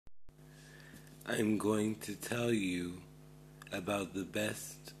I'm going to tell you about the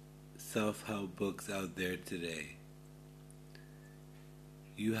best self-help books out there today.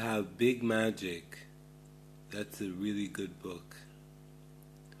 You have Big Magic. That's a really good book.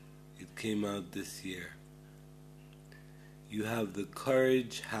 It came out this year. You have The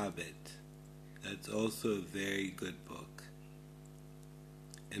Courage Habit. That's also a very good book.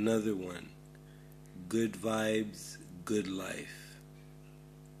 Another one, Good Vibes, Good Life.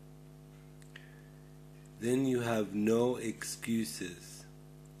 Then you have No Excuses.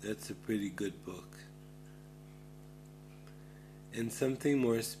 That's a pretty good book. And something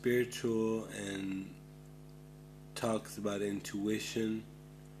more spiritual and talks about intuition.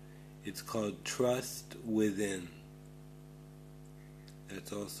 It's called Trust Within.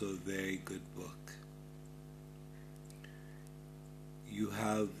 That's also a very good book. You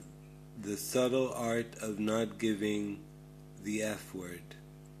have The Subtle Art of Not Giving the F Word.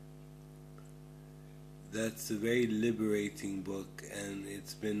 That's a very liberating book, and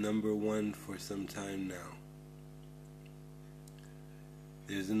it's been #1 for some time now.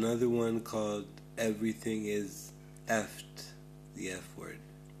 There's another one called Everything is Effed, the F Word,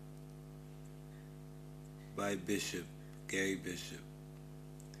 by Gary Bishop.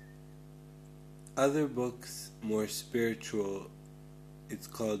 Other books, more spiritual, it's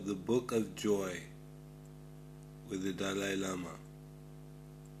called The Book of Joy with the Dalai Lama.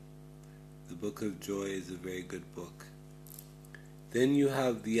 The Book of Joy is a very good book. Then you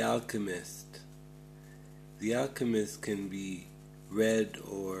have The Alchemist. The Alchemist can be read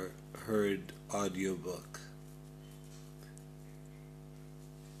or heard audiobook.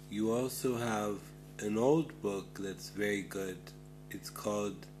 You also have an old book that's very good. It's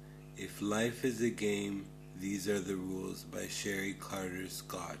called If Life is a Game, These Are the Rules by Sherry Carter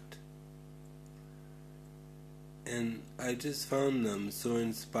Scott. And I just found them so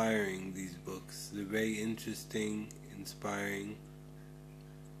inspiring, these books. They're very interesting, inspiring.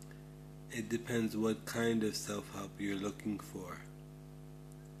 It depends what kind of self-help you're looking for.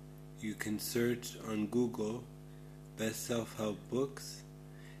 You can search on Google best self-help books.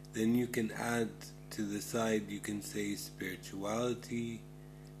 Then you can add to the side, you can say spirituality,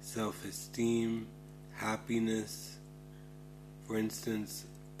 self-esteem, happiness. For instance,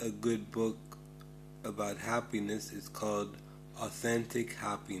 a good book about happiness is called Authentic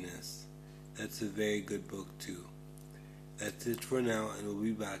Happiness. That's a very good book too. That's it for now, and we'll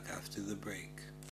be back after the break.